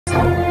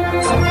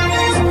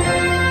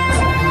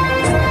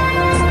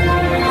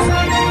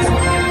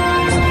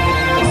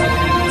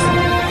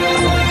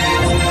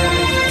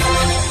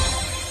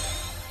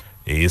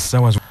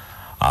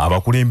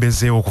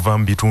Abakulembeze okuva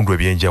mu bitundu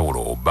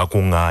ebyenjawulo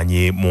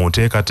bakuŋŋaanye mu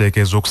nteekateeka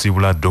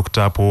ez'okusibula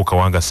Dr. Paul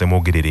Kawanga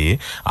Ssemwogerere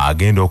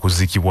agenda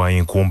okuzikibwa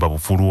enkumba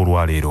bufulu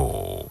olwaleero.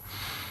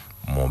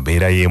 Mu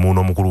mbeera y'emu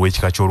n'omukulu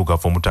w'ekika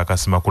ky'Olugafu Omutaka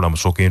Simakula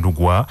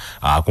Musokendugwa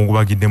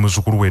akungubagidde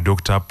muzzukulu we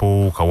Dr.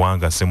 Paul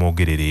Kawanga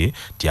Ssemwogerere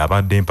nti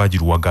abadde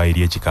empagirwaga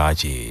eri ekika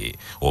kye.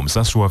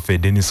 Omusasi waffe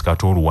Dennis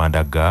Kato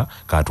Luwandaga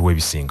katuwa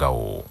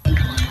ebisingawo.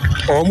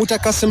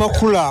 Omutaka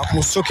Simakula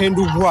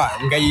Musokendugwa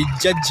nga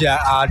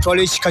yejjajja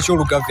atwala ekika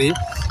ky'Olugavu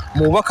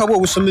mu bubaka bwe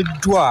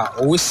obusomeddwa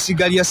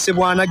ow'essiga lya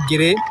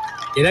Ssemwogerere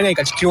era nga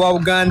Katikkiro wa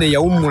Buganda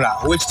yawummula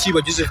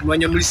Oweekitiibwa Joseph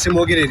Mwanyamuli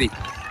Ssemogerere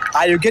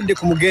ayogedde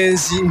ku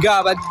mugenzi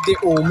ng'abadde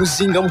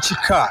omuzinga mu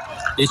kika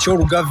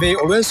eky'Olugavu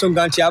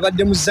olw'ensonga nti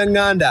abadde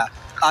muzaŋŋanda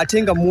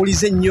ate nga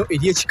muwulize ennyo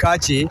eri ekika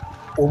kye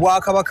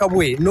obwakabaka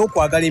bwe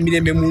n'okwagala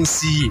emirembe mu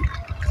nsi ye.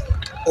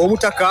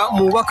 Omutaka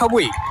mu bubaka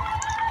bwe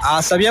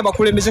asabye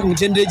abakulembeze ku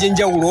mitendera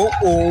egy'enjawulo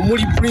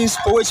omuli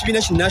principal w'ekibiina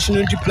ki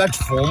National Unity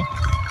Platform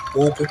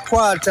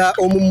okukwata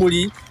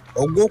omumuli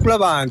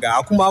ogw'okulaba nga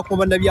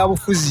akumaakuma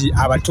bannabyabufuzi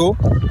abato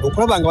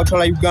okulaba nga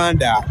batwala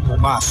Uganda mu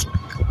maaso.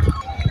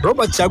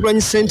 Robert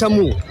Kyagulanyi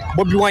Ssentamu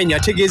BOBIWINE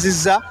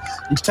ategeezezza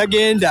nti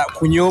tagenda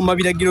kunyooma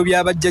biragiro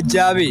bya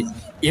bajjajjaabe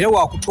era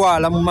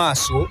waakutwala mu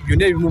maaso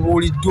byonna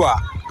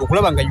ebimubuuliddwa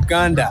okulaba nga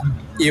Uganda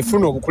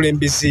efuna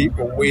obukulembeze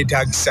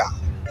obwetaagisa.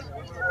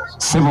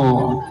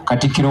 Ssebo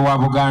Katikkiro wa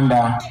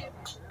Buganda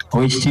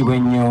Oweekitiibwa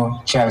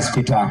ennyo Charles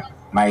Peter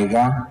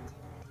Mayiga,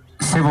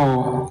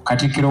 Ssebo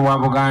Katikkiro wa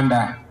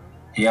Buganda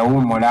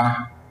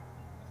eyawummula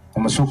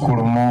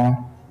Omusukkulumu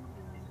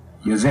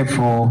Joseph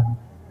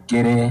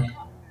Gere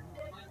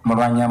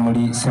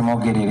Mwanyamuli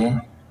Ssemogerere,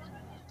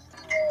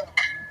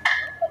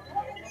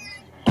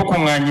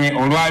 tukuŋŋaanye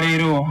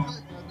olwaleero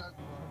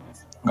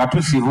nga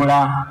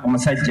tusibula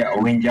omusajja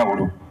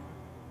ow'enjawulo.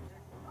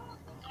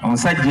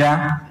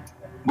 Omusajja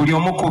buli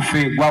omu ku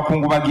ffe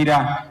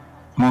gwakungubagira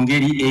mu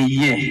ngeri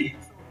eyiye.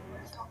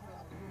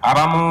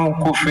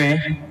 Abamu ku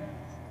ffe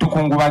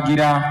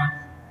tukungubagira,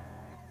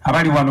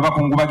 abali wano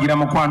bakungubagira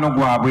mukwano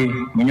gwabwe,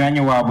 munywanyi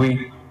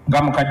waabwe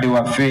nga mukadde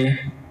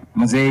waffe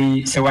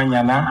Muzeeyi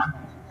Ssewanyana.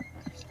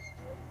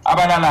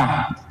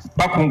 Abalala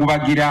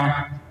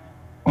bakungubagira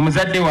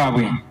omuzadde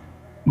waabwe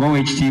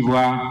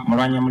ng'Oweekitiibwa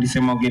Mwanyamuli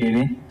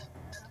Ssemogerere.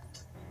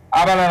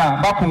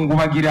 Abalala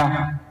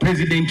bakungubagira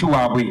pulezidenti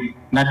waabwe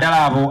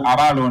naddala abo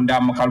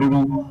abalonda mu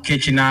kalulu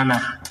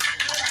k'ekinaana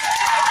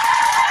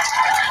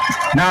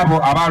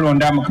n'abo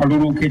abalonda mu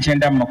kalulu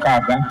k'ekyenda mu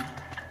mukaaga.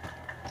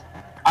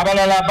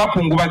 Abalala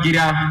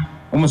bakungubagira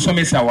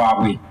omusomesa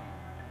waabwe,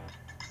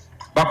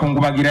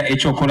 bakungubagira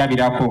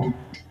ekyokulabirako.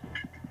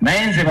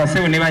 Naye nze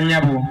basewo ne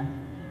bannyabo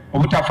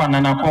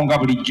obutafaananako nga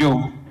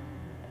bulijjo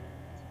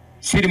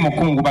siri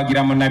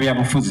mukungubagira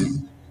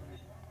munnabyabufuzi,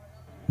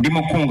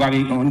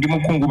 ndi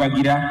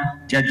mukungubagira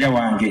jjajja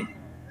wange.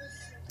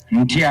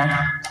 Ntya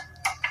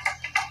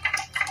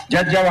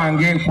jjajja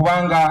wange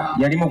kubanga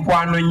yali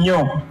mukwano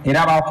nnyo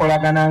era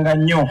baakolagananga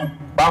nnyo,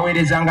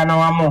 baweerezanga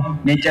nawamu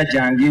ne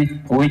jjajjange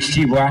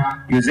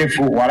Oweekitiibwa Joseph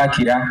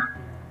Walakira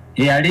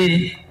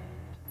eyali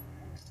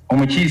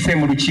omukiise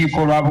mu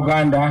lukiiko lwa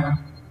Buganda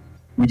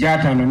mu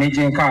gy'ataano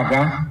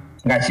n'egy'enkaaga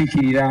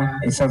ng'akiikirira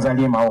essaza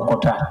ly'e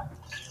Mawokota.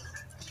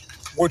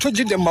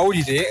 Bw'otojjidde mu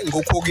mawulire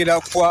ng'okwogera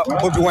kwa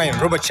BOBIWINE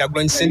Robert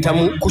Kyagulanyi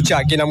Ssentamu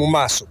kukyagenda mu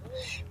maaso.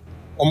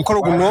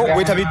 Omukolo guno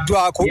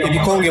gwetabiddwako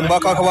ebikonge mu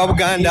Bwakabaka bwa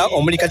Buganda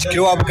omuli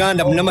Katikkiro wa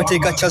Buganda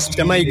munnamateeka Charles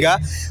Peter Mayiga,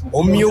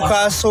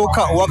 omumyuka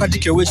asooka owa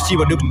Katikkiro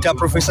w'ekitiibwa Dr.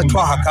 Professor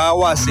Twaha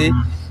Kaawaase,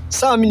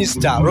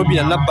 Ssaabaminisita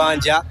Robinah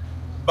Nabbanja,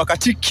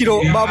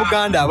 bakatikkiro ba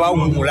Buganda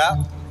abaawummula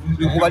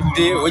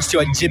okubadde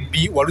Oweekitiibwa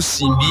JB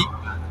Walusimbi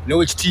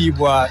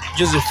n'Oweekitiibwa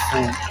Joseph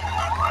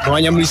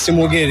Mwanyamuli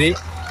Ssemogerere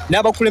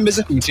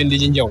n'abakulembeze ku mitendera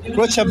egy'enjawulo.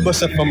 Klocha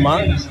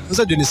Bosafama,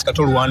 nza Dennis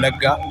Kato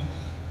Luwandaga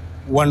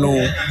wano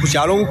ku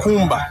kyalo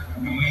Nkumba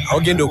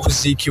awagenda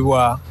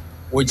okuziikibwa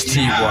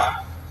Oweekitiibwa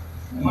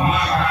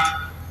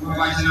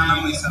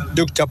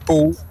Dr.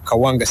 Paul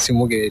Kawanga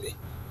Ssemogerere.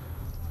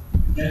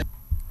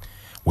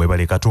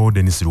 Webale Kato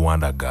Dennis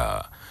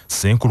Luwandaga.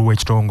 Ssenkulu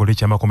w'ekitongole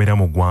ky'amakomera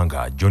mu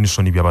ggwanga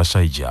Johnson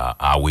Byabashaija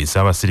aweese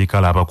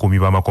abasirikale abakuumi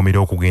b'amakomera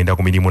okugenda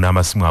ku mirimu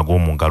n'amasimu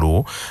ag'omu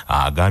ngalo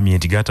agambye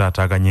nti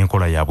gataataaganya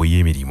enkola yaabwe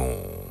y'emirimu.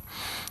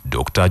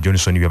 Dr.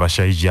 Johnson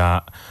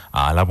Byabashaija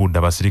alabudde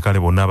abasirikale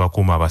bonna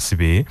abakuuma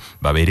abasibe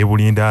babeere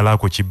bulindaala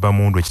ku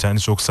kibbamundu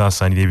ekitandise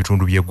okusaasaanira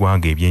ebitundu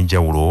by'eggwanga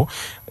eby'enjawulo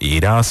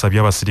era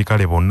asabye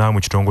abasirikale bonna mu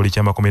kitongole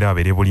ky'amakomera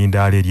babeere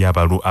bulindaala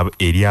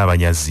eri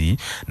abanyazi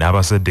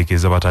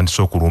n'abaseddeekeza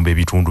batandise okulumba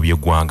ebitundu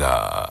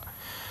by'eggwanga.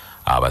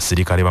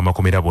 Abasirikale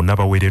b'amakomera bonna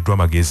baweereddwa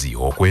amagezi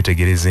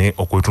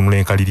okwetunula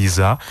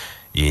enkaliriza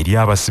eri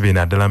abasibe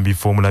naddala mu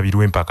bifo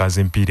omulabirwa empaka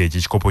z'emipiira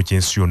egy'ekikopo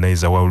ky'ensi yonna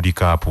eza World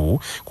Cup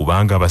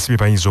kubanga abasibe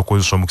bayinza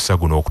okukozesa omukisa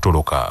guno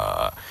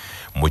okutoloka.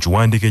 Mu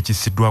kiwandiiko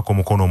ekisiddwako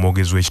mukono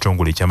omwogezi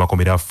w'ekitongole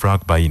ky'amakomera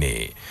Frank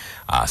Byayogedde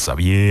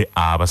asabye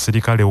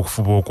abaserikale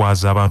okufuba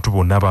okwaza abantu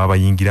bonna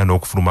babayingira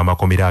n'okufuluma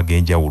amakomera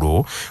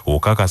ag'enjawulo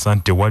okakasa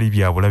nti tewali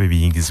byabulabe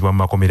biyingizibwa mu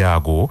makomera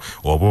ago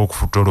oba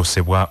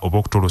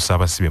okutolosa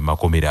abasibe mu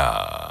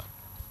makomera.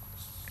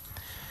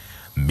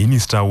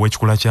 Minisita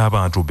w'ekikula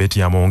ky'abantu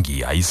Betty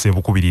Amongi ayise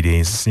bukubirire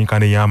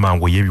ensisinkano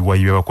y'amangu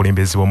y'ebiwayi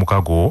by'abakulembeze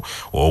b'omukago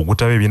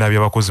ogutaba ebibiina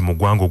by'abakozi mu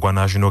ggwanga ogwa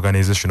National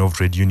Organization of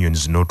Trade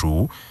Unions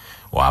NOTU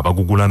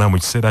abagugulana mu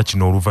kiseera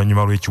kino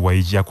oluvannyuma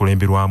lw'ekiwayi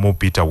kyakulemberwamu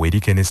Peter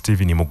Werike ne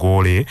Stephen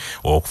Mugole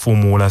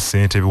okufuumuula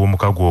ssentebe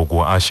w'omukago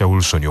ogwo Asha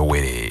Wilson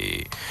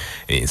Owere.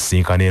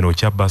 Ensinkano eno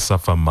Kyabasa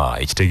Fama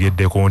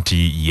ekitegeddeko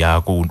nti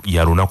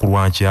ya lunaku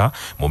lwankya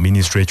mu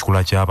minisitule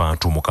ekikula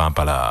ky'abantu mu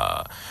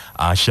Kampala.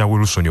 Asha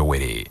Wilson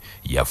Owere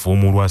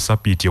yafuumulwa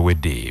sapiiti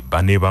ewedde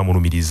bane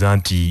bamulumiriza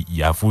nti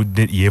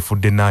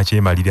yeefudde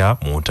n'akyemalira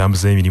mu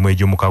ntambuza emirimu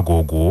egy'omukago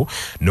ogwo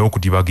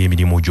n'okudibaga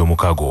emirimu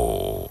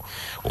gy'omukago.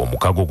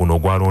 Omukago guno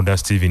gwalonda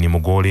Stephen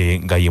Mugole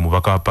nga ye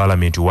mubaka wa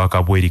Paalamenti wa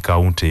Kabweri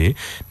County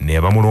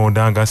ne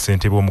bamulonda nga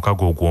ssentebe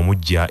w'omukago ogwo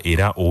omujja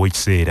era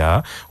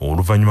ow'ekiseera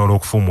oluvannyuma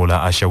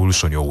lw'okufuumula Asha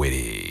Wilson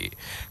Owere.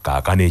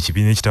 Kaakano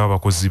ekibiina ekitaba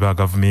abakozi ba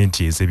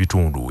gavumenti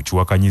ez'ebitundu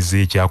kiwakanyizza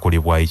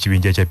ekyakolebwa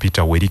ekibinja kya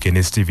Peter Werike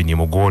ne Stephen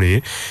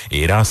Mugole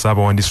era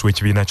ssaabawandiisi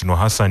w'ekibiina kino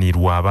Hassan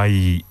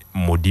Lwabayi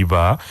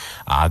Modiba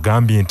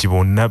agambye nti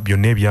byonna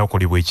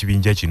ebyakolebwa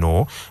ekibinja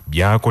kino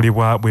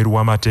byakolebwa bweru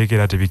w'amateeka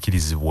era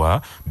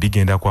tebikkirizibwa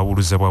bigenda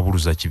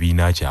kwabuluza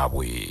kibiina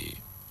kyabwe.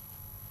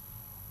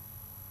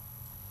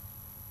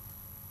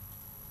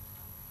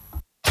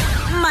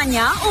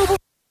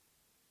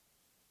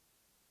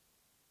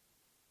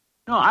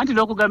 No,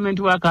 anti-local government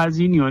workers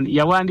union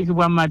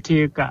yawandiikibwa mu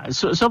mateeka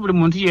so buli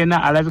muntu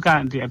yenna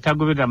alabika nti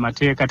atagoberera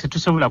mateeka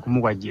tetusobola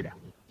kumuwagira.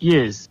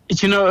 Yes,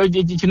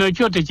 kino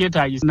kyo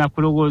tekyetaagisa na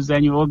kulowooza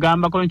nnyo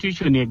ogamba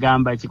constitution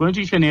egamba ki.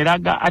 Constitution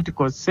eraga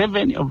article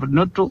 7 of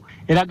NOTU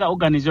eraga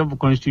organisation of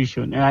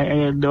constitution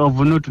of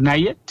NOTU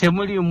naye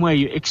temulimu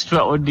eyo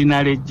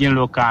extraordinary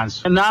general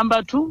council.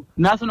 Number 2,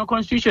 national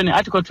constitution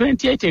article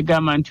 28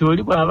 egamba nti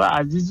oli bw'aba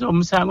azizza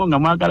omusango nga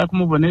mwagala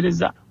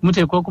kumubonereza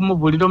muteekwa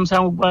okumubuulira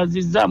omusango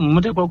gw'azizza,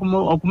 muteekwa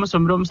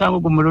okumusomera omusango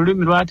gwo mu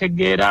lulimi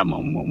lw'ategeera,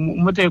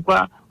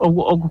 muteekwa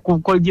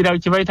okukogira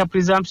kye bayita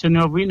presumption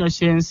of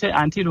innocence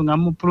until nga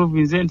mu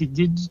province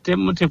nti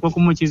temuteekwa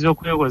kumukiza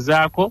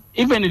okwewozaako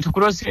even to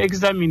cross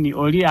examine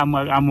oli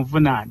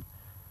amuvunaana.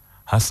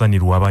 Hassan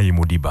Lwabayi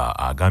Mudiba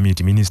agambye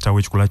nti minisita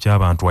w'ekikula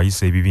ky'abantu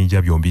ayise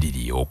ebibinja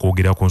byombiriri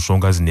okwogera ku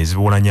nsonga zino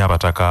ezibuulanya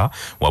abataka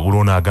wabula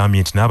ono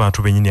agambye nti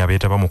n'abantu bennyini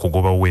abeetaba mu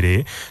kugoba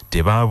Owere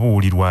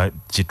tebabuulirwa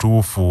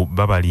kituufu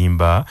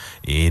babalimba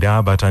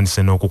era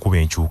batandise n'okukuba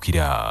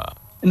enkyukira.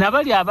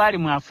 Nabali abaali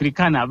mu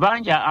Afrikana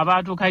banja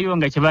abaatuukayo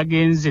nga kye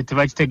bagenze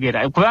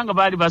tebakitegeera kubanga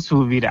baali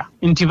basuubira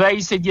nti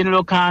bayise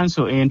General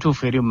Council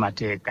entuufu eri mu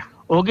mateeka.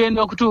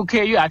 Ogenda okutuuka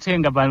eyo ate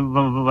nga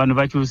bano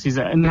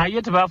bakyusiza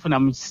naye tebaafuna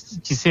mu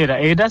kiseera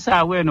era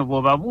saawa eno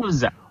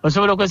bw'obabuuza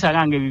osobola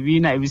okwesanga nga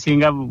ebibiina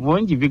ebisinga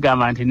bungi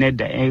bigamba nti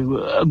nedda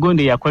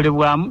gundi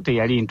yakolebwamu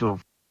teyali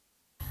ntuufu.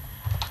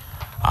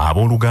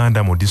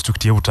 Abooluganda mu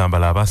disitulikiti y'e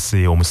Butambala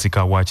basse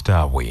omusika wa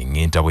kitaabwe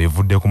ng'entabo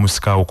evudde ku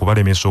musika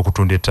okubalemesa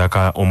okutunda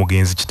ettaka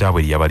omugenzi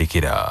kitaabwe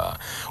lyabalekera.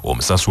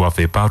 Omusasi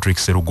waffe Patrick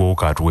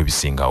Serugooka atuwa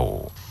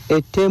ebisingawo.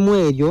 Ettemu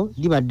eryo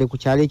libadde ku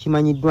kyalo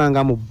ekimanyiddwa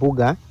nga mu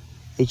Bbuga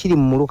ekiri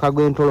mu muluka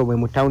gw'Entolobwe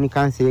mu tawuni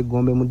kansi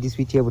y'Egombe mu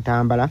disitulikiti y'e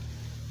Butambala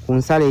ku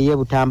nsalo ey'e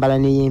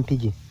Butambala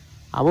n'ey'Empigi.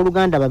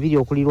 Abooluganda babiri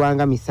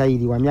okulirwanga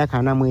Misayiri wa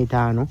myaka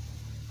 45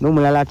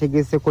 n'omulala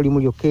ategesseko limu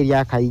lyokka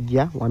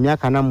ery'Akayijja wa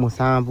myaka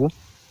 47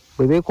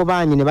 bwe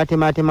beekobaanye ne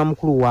batemaatema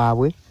mukulu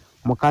waabwe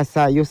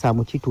Mukasa Yosa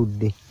mu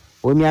Kitudde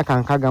ow'emyaka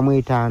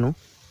 65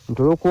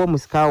 nti olw'okuba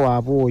omusika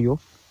waabwe oyo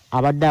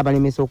abadde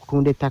abalemesa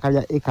okutunda ettaka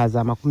lya ekazi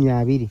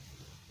 20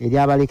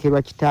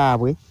 eryabalekerwa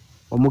kitaabwe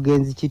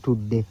omugenzi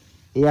Kitudde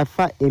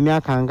eyafa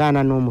emyaka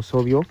 40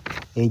 n'omusobyo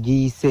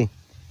egiyise.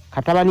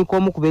 Katabani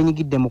k'omu ku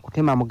beenyigidde mu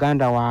kutema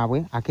muganda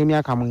waabwe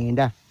ak'emyaka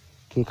 9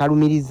 ke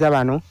kalumiriza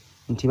bano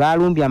nti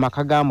baalumbye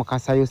amaka ga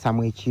Mukasa Yosa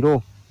mu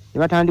ekiro ne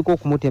batandika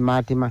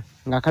okumutemaatema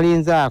nga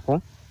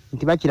kalenzaako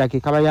nti bakira ke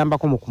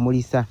kabayambako mu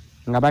kumulisa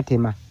nga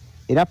batema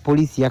era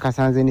poliisi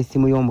yakasanze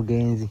n'essimu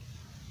y'omugenzi.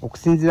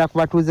 Okusinziira ku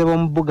batuuze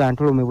b'omu Bbuga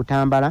Ntolome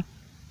Butambala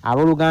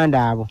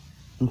abooluganda abo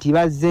nti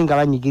bazze nga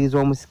banyigiriza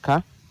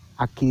omusika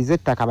akkiriza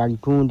ettaka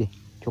balitunde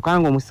kyokka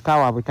ng'omusika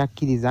waabwe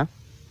takkiriza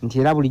nti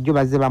era bulijjo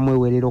bazze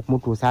bamwewerera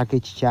okumutuusaako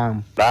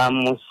ekikyamu.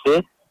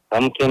 Bamuse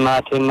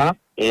bamutemaatema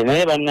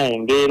naye bannaye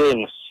embeera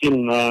eno si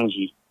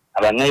nnungi.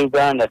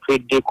 Abannayuganda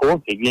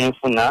tweddeko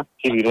ebyenfuna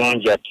si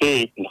birungi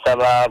ate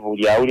nsaba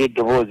buli awulira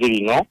eddoboozi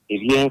lino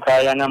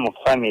ebyenkaayana mu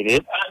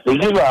famire bwe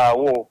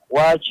zibaawo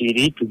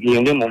waakiri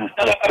tugende mu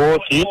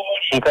kooti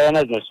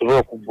enkaayana zino zisobole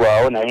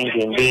okuggwawo naye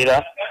ng'embeera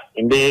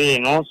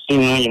eno si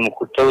nnungi mu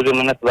kuttawuze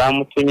munna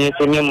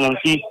bamutemyetemye mu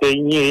ntiisa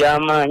ennyo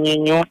ey'amaanyi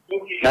ennyo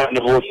ne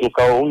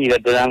bw'otuukawo owulira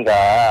ddala nga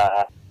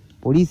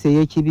poliisi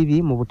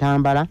ey'ekibibi mu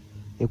Butambala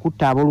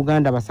ekutte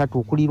abooluganda 3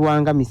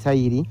 okulirwanga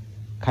Misayiri,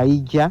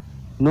 Kayijja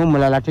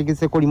n'omulala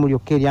ategese ko limu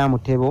lyokka erya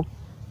Mutebo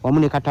wamu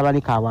ne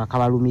katabani kaabwe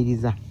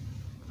akabalumiriza.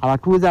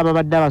 Abatuuze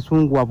ababadde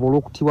abasunguwavu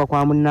olw'okutibwa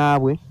kwa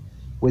munnaabwe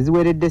bwe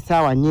ziweredde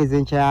essaawa 4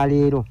 ez'enkya ya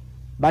leero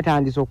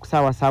batandise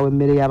okusaawasaawa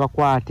emmere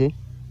y'abakwate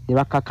ne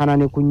bakkakkana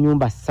ne ku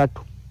nnyumba 3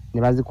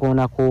 ne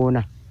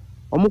bazikoona-koona.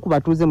 Omu ku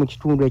batuuze mu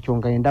kitundu ekyo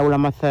nga Ndawula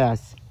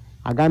Mathias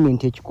agambye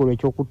nti ekikolwa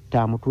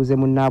eky'okutta mutuuze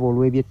munnaabwe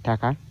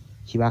olw'eby'ettaka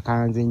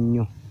kibakanze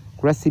nnyo.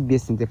 Ku lwa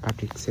CBS nze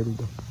Patrick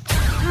Serudo.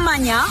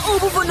 Manya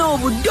obubona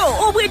obuddo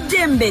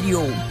obw'eddembe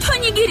lyo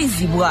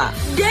tonyigirizibwa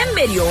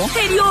ddembe lyo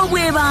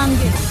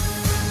ery'obwebange.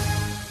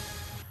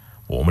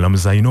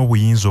 Omulamuzi alina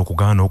obuyinza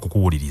okugaana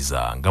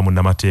okukuwuliriza nga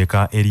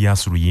munnamateeka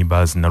Elias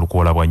Luyimbazi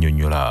Nalukoola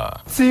bw'annyonnyola.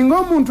 Singa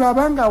omuntu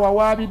abanga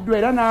awawaabiddwa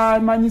era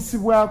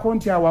n'amanyisibwako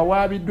nti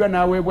awawaabiddwa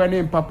n'aweebwa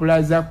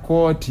n'empapula za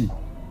kkooti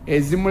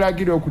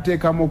ezimulagira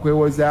okuteekamu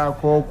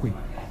okwewozaako kwe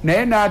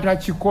naye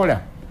n'atakikola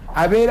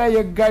abeera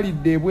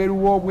yeggalidde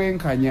ebweru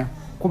w'obwenkanya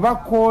kuba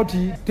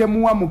kkooti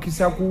temuwa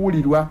mukisa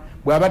kuwulirwa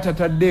bw'aba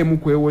tataddeemu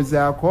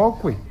kwewozaako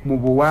kwe mu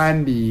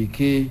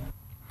buwandiike.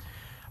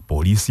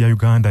 Poliisi ya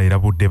Uganda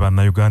erabudde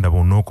bannayuganda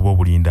bonna okuba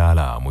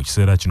obulindaala mu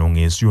kiseera kino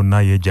ng'ensi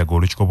yonna yeejaga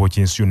olw'ekikopo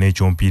ky'ensi yonna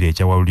eky'omupiira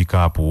ekya World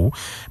Cup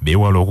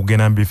beewala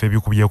okugenda mu bifo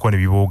ebikubyeko ne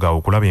bibooga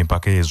okulaba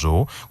empaka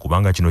ezo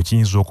kubanga kino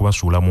kiyinza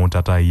okubasuula mu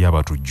ntataayi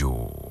y'abatujju.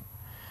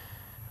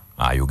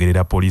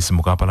 Ayogerera poliisi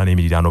mu Kampala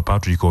n'emiriraano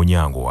Patrick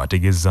Onyango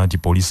ategeezza nti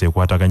poliisi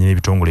ekwataganye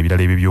n'ebitongole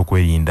ebirala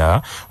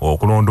ebyokwerinda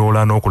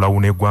okulondoola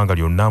n'okulawuna eggwanga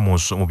lyonna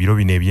mu biro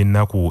bino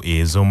eby'ennaku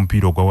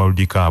ez'omupiira ogwa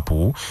World Cup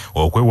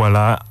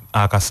okwewala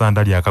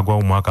akasandali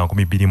akagwa mu mwaka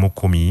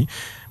 2010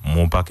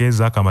 mu mpaka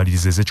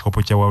ez'akamalirizo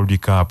ez'ekikopo kya World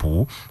Cup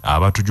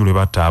abatujju lwe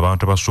batta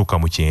abantu abasukka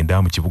mu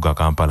 9 mu kibuga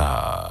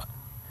Kampala.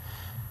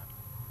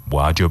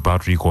 Bw'atyo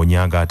Patrick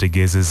Onyanga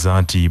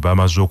ategeezezza nti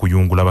bamaze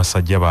okuyungula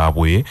basajja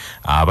baabwe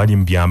abali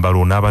mu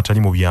byambalo n'abatali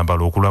mu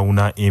byambalo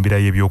okulawuna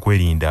embeera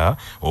y'ebyokwerinda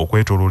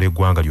okwetooloola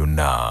eggwanga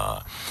lyonna.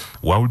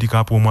 World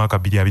Cup omwaka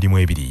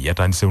 2022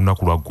 yatandise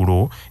lunaku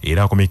lwaggulo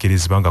era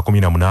akomekerezebwa nga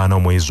 18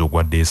 omwezi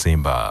ogwa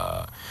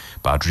Desemba.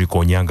 Patrick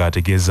Onyanga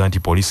ategeeza nti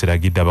poliisi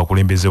eragidde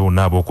abakulembeze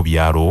bonna ab'oku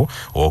byalo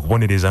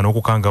okubonereza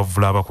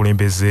n'okukangavvula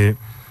abakulembeze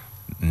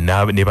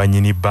ne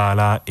bannyini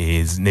bbaala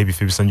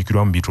n'ebifo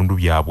ebisanyukirwa mu bitundu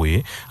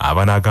byabwe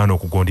abanaagaana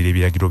okugondera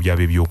ebiragiro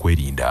byabwe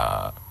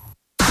ebyokwerinda.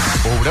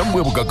 Obulamu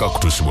bwe bugagga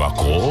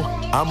kutuusibwako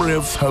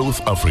Amref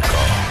Health Africa.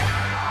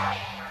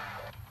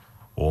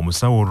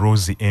 Omusawo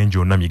Rose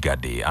Angel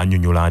Namigadde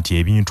annyonnyola nti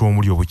ebintu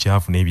omuli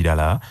obukyafu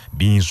n'ebirala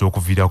biyinza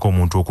okuviirako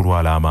omuntu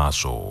okulwala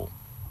amaaso.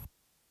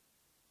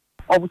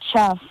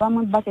 Obuchafu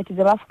bamwe bucket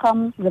ze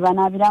bafukamu ze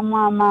banaabiramu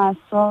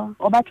amaaso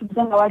oba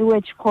tubize nga waliwo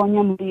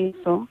ekikoonyo mu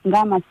liiso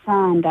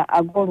ng'amasanda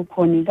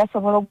ag'olukoni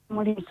gasobola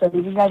mu liiso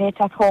ne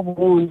bigaleetako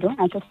obuwundu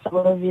nakyo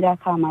tusobola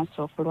oviirako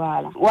amaaso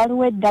okulwala.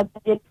 Waliwo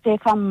eddagala lye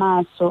tuteeka mu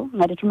maaso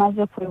nga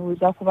tetumaze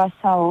kwebuuza ku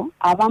basawo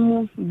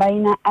abamu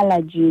balina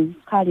allergies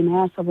kale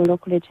naye asobola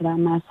okuleetera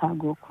amaaso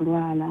ago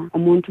okulwala.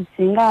 Omuntu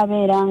singa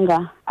abeera nga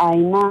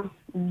ayina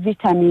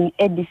vitamin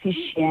A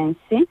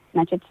deficiency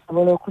nakyo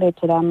kisobola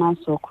okuleetera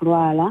amaaso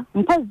okulwala.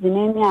 Mpozzi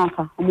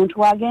n'emyaka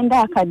omuntu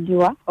wagenda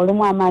akaddiwa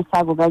olumu amaaso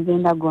ago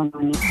gagenda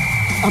gonone.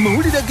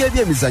 Amawulire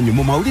g'ebyemizannyo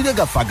mu mawulire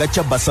gaffe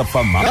agakya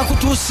Basafama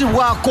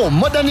gakutuusibwako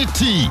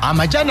modernity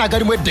amajaani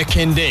agalimu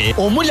eddekende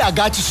omuli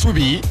aga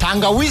kisubi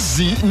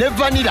tangawizi ne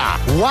vanira.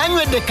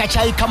 Wanywedde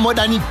kacaayi ka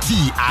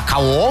modernity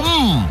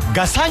akawoomu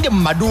gasange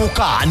mu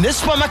maduuka ne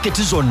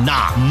supamaketi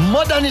zonna.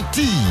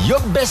 Modernity yo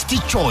best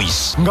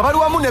choice nga bali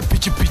wamu ne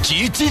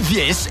pikipiki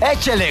TVS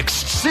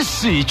HLX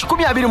CC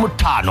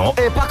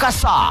 125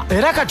 epakasa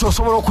era kati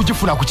osobola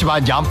okugifuna ku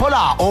kibanja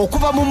mpola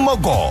okuva mu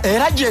Mmogo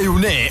era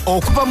gyeyune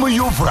okuva mu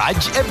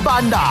Yuvrage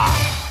ebanda.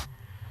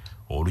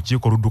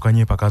 Olukiiko luddukanya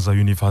empaka za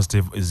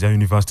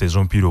University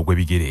ez'omupiira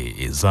ogw'ebigere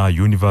eza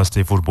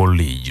University Football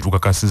League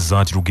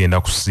lukakasizza nti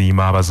lugenda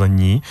kusiima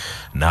abazannyi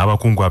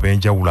n'abakungu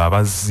ab'enjawulo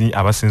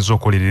abasinze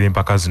okukolerera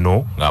empaka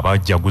zino nga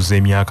bajjaguza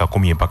emyaka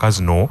 10 empaka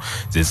zino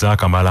ze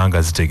zaakamala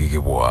nga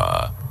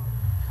zitegekebwa.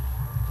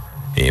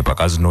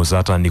 Empaka zino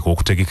zaatandika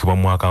okutegekebwa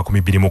mu mwaka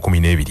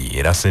 2012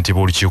 era ssentebe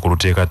w'olukiiko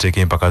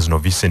luteekateeka empaka zino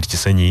Vincent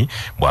Kisenyi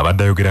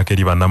bw'abadde ayogerako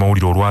eri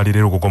bannamawulire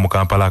olwaleero ogwo mu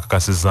Kampala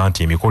akakasizza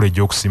nti emikolo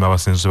egy'okusiima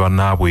abasenze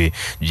bannaabwe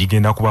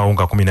gigenda kubaawo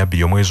nga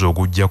 12 omwezi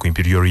ogujja ku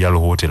Imperial Royal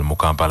Hotel mu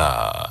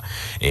Kampala.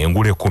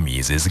 Engule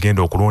 10 ze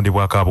zigenda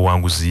okulondebwako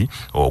abawanguzi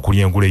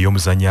okuli engule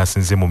ey'omuzannyi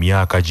asinze mu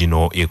myaka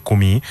gino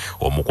 10,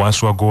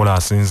 omukwasi wa goola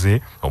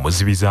asinze,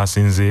 omuzibizi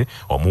asinze,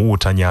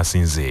 omuwuutanya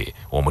asinze,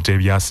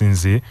 omuteebi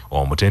asinze,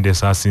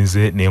 omutendesi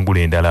asinze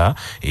n'engule endala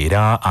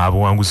era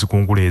abawanguzi ku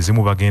ngule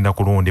ezimu bagenda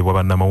kulondebwa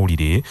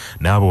bannamawulire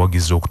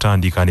n'abawagizi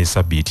okutandika ne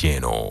sabbiiti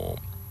eno.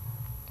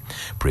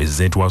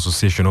 President wa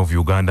Association of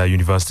Uganda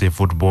University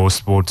Football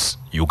Sports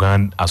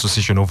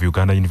Association of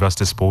Uganda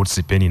University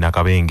Sports Penny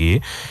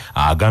Nakabenge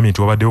agambye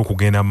nti wabaddewo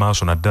okugenda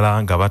maaso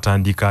naddala nga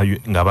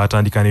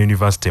batandika ne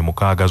university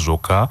mukaaga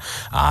zokka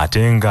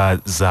ate nga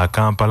za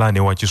Kampala ne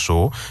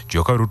Wakiso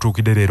kyokka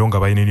lutuukidde leero nga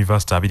balina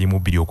university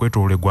 22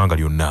 okwetooloola eggwanga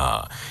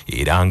lyonna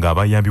era nga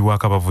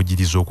bayambibwako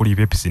abavujjirizi okuli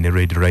Pepsi ne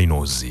Red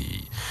Rhinos.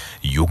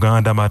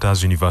 Uganda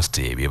Matters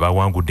University be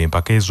bawangudde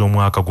empaka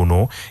ez'omwaka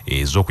guno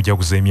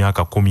ez'okujaguza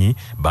emyaka 10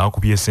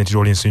 bakubye St.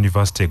 Lawrence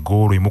University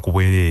goolo emu ku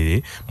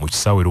bwereere mu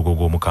kisaawe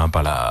Lugogo mu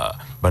Kampala.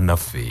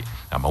 Bannaffe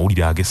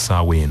amawulire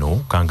ag'essaawa eno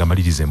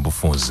kangamalirize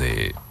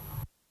mbufunze.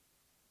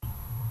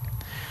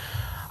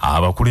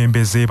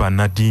 Abakulembeze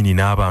bannaddiini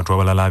n'abantu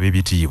abalala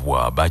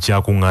ab'ebitiibwa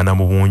bakyakuŋŋaana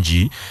mu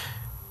bungi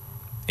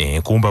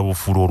enkumba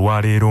bufulu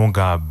olwaleero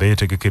nga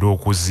beetegekera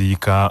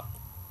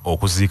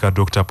okuziika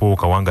Dr. Paul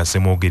Kawanga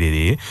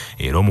Ssemwogerere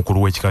era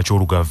omukulu w'ekika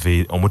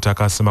ky'olugave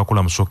omutaka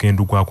Ssemakula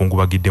Musokendu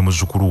gwakungubagidde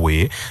muzzukulu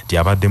we nti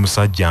abadde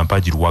musajja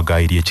mpagi luwaga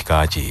eri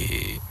ekika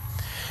kye.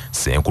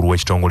 Ssenkulu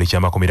w'ekitongole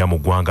ky'amakomera mu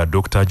ggwanga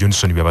Dr.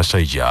 Johnson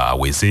Byabashaija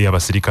aweese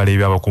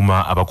abasirikale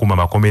abakuma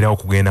amakomera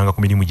okugendanga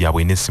ku mirimu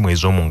gyabwe n'essimu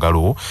ez'omu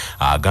ngalo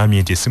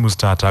agambye nti essimu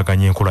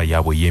zitaataaganya enkola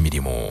yaabwe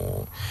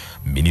ey'emirimu.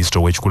 Minisita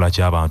w'ekikula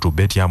ky'abantu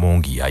Betty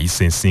Amongi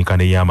ayise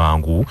ensinkano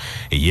ey'amangu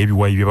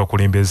ey'ebiwayi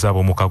by'abakulembeze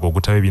ab'omukago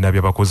ogutaba ebibiina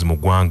by'abakozi mu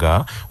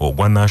ggwanga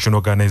ogwa National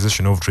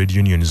Organization of Trade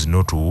Unions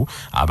NOTU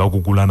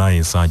abagugulana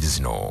ensangi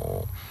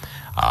zino.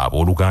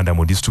 Abooluganda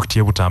mu disitulikiti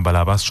y'e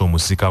Butambala basse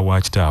omusika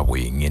wa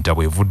kitaabwe ng'enta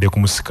bw'evudde ku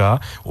musika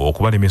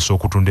okubalemesa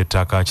okutunda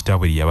ettaka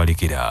kitaabwe lye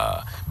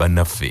yabalekera.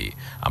 Bannaffe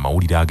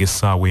amawulire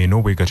ag'essaawa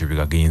eno bwe gatyo bye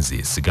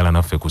gagenze. Sigala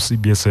naffe ku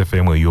CBS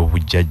FM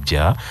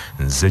ey'obujjajja.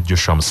 Nze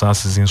Joshua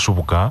Musaasizi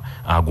Nsubuga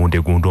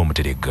agundegunda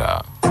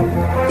omuterega.